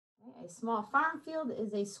small farm field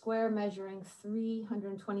is a square measuring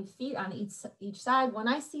 320 feet on each side. When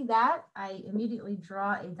I see that, I immediately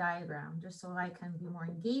draw a diagram just so I can be more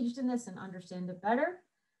engaged in this and understand it better.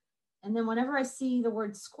 And then whenever I see the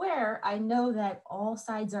word square, I know that all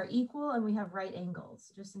sides are equal and we have right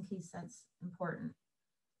angles, just in case that's important.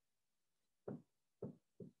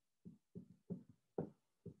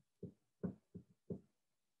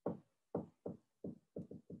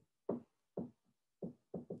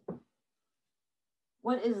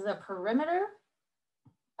 What is the perimeter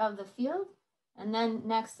of the field? And then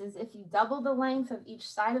next is if you double the length of each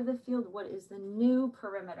side of the field, what is the new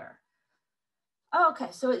perimeter? Oh, okay,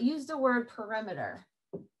 so it used the word perimeter.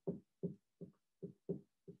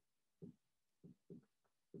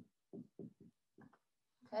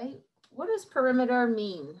 Okay, what does perimeter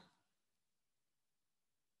mean?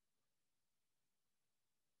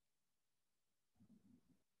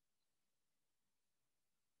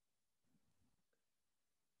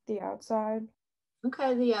 The outside.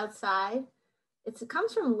 Okay, the outside. It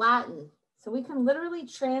comes from Latin, so we can literally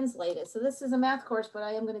translate it. So this is a math course, but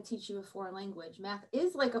I am going to teach you a foreign language. Math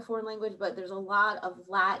is like a foreign language, but there's a lot of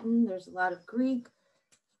Latin, there's a lot of Greek.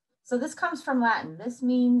 So this comes from Latin. This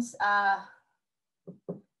means,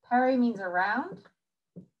 peri means around,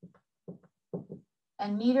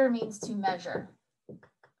 and meter means to measure.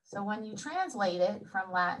 So when you translate it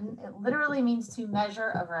from Latin, it literally means to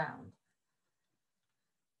measure around.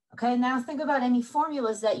 Okay, now think about any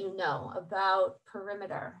formulas that you know about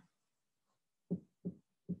perimeter.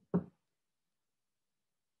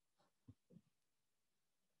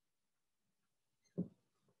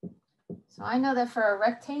 So I know that for a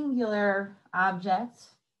rectangular object,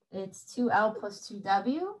 it's 2L plus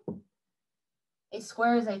 2W. A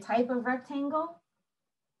square is a type of rectangle.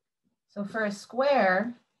 So for a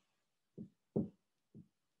square,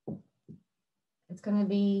 it's going to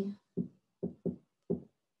be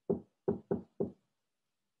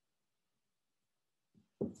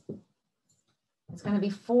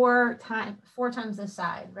four times the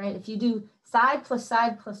side, right? If you do side plus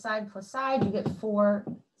side plus side plus side, you get 4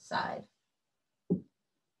 side.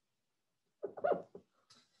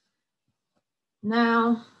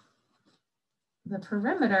 Now, the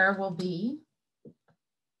perimeter will be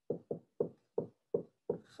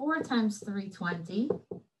 4 times 320,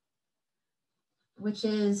 which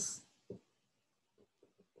is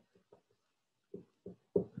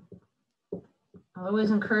I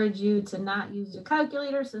always encourage you to not use your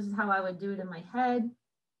calculator. So this is how I would do it in my head.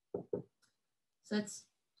 So that's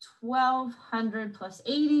 1,200 plus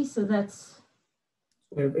 80. So that's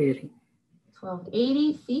 1280.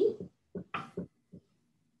 1,280 feet.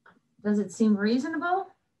 Does it seem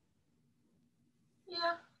reasonable?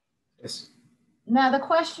 Yeah. Yes. Now the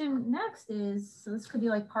question next is, so this could be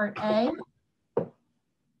like part A,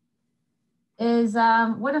 is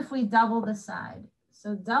what if we double the side?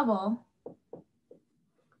 So double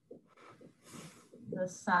the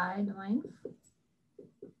side length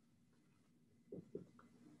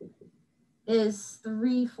is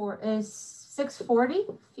 640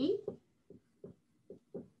 feet.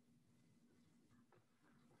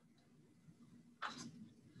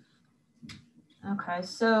 Okay,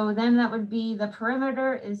 so then that would be the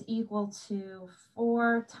perimeter is equal to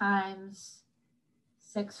 4 times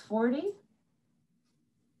 640.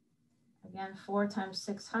 Again, 4 times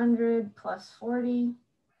 600 plus 40.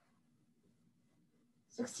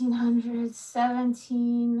 1,600,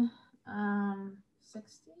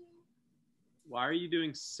 1760. Why are you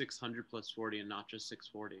doing 600 plus 40 and not just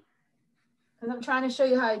 640? Because I'm trying to show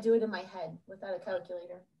you how I do it in my head without a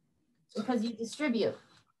calculator. Because you distribute.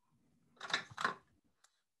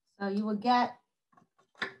 So you will get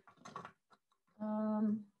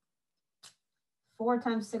 4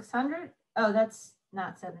 times 600. Oh, that's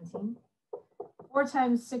not 17. 4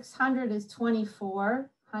 times 600 is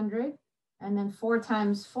 2,400. And then 4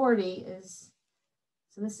 times 40 is,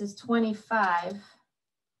 so this is 25.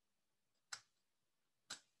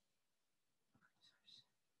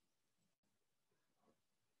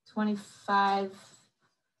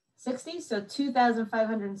 $2,560, so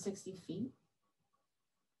 2,560 feet.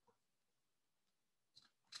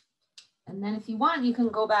 And then if you want, you can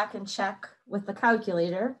go back and check with the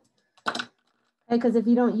calculator. Because if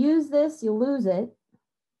you don't use this, you'll lose it.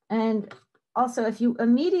 And also, if you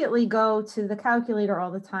immediately go to the calculator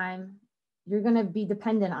all the time, you're going to be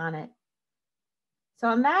dependent on it.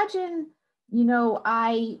 So imagine, you know,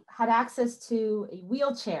 I had access to a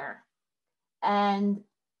wheelchair and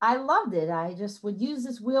I loved it. I just would use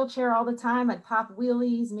this wheelchair all the time. I'd pop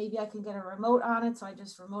wheelies. Maybe I could get a remote on it. So I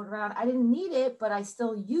just remote around. I didn't need it, but I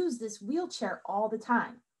still use this wheelchair all the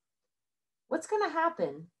time. What's going to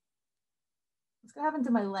happen What's gonna happen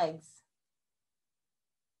to my legs?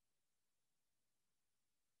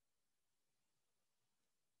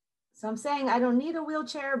 So I'm saying I don't need a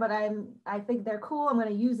wheelchair, but I think they're cool. I'm gonna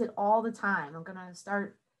use it all the time. I'm gonna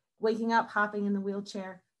start waking up, hopping in the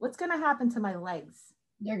wheelchair. What's gonna happen to my legs?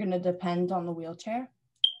 They're gonna depend on the wheelchair.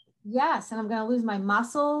 Yes, and I'm gonna lose my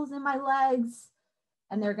muscles in my legs,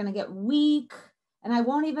 and they're gonna get weak, and I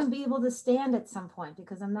won't even be able to stand at some point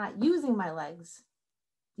because I'm not using my legs.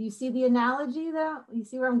 Do you see the analogy though? You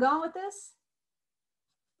see where I'm going with this?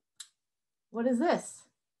 What is this?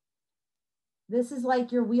 This is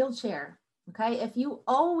like your wheelchair, okay? If you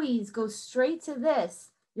always go straight to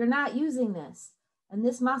this, you're not using this, and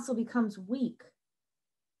this muscle becomes weak.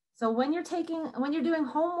 So when you're doing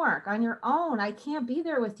homework on your own, I can't be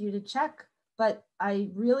there with you to check, but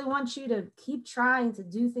I really want you to keep trying to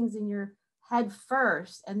do things in your head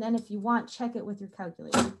first, and then if you want, check it with your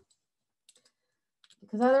calculator.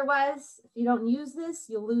 Because otherwise, if you don't use this,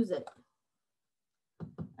 you'll lose it.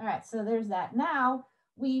 All right, so there's that. Now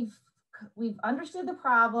we've understood the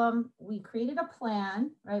problem. We created a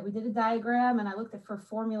plan, right? We did a diagram, and I looked for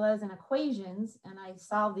formulas and equations, and I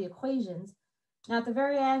solved the equations. Now at the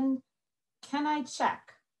very end, can I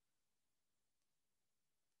check?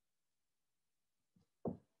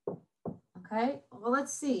 Okay, well,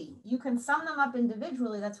 let's see. You can sum them up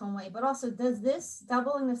individually, that's one way, but also does this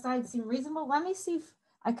doubling the sides seem reasonable? Let me see if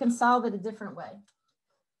I can solve it a different way.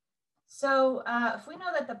 So if we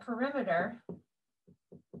know that the perimeter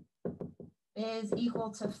is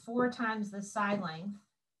equal to 4 times the side length,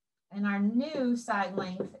 and our new side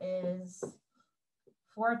length is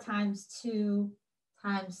 4 times 2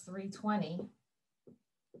 times 320.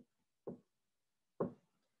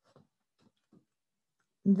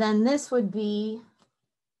 Then this would be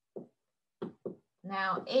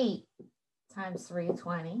now 8 times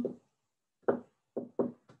 320.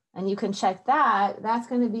 And you can check that. That's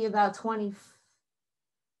going to be about 25.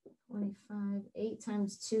 8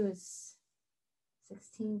 times 2 is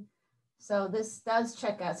 16. So this does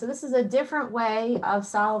check out. So this is a different way of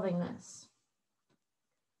solving this.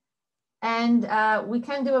 And we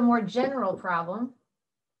can do a more general problem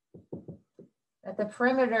that the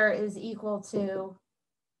perimeter is equal to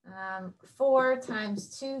 4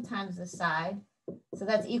 times 2 times the side. So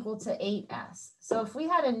that's equal to 8s. So if we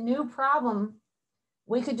had a new problem,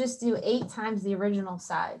 we could just do 8 times the original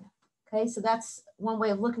side. Okay, so that's one way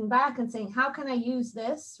of looking back and saying, how can I use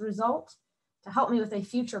this result to help me with a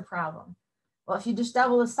future problem? Well, if you just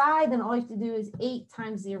double the side, then all you have to do is 8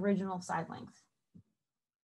 times the original side length.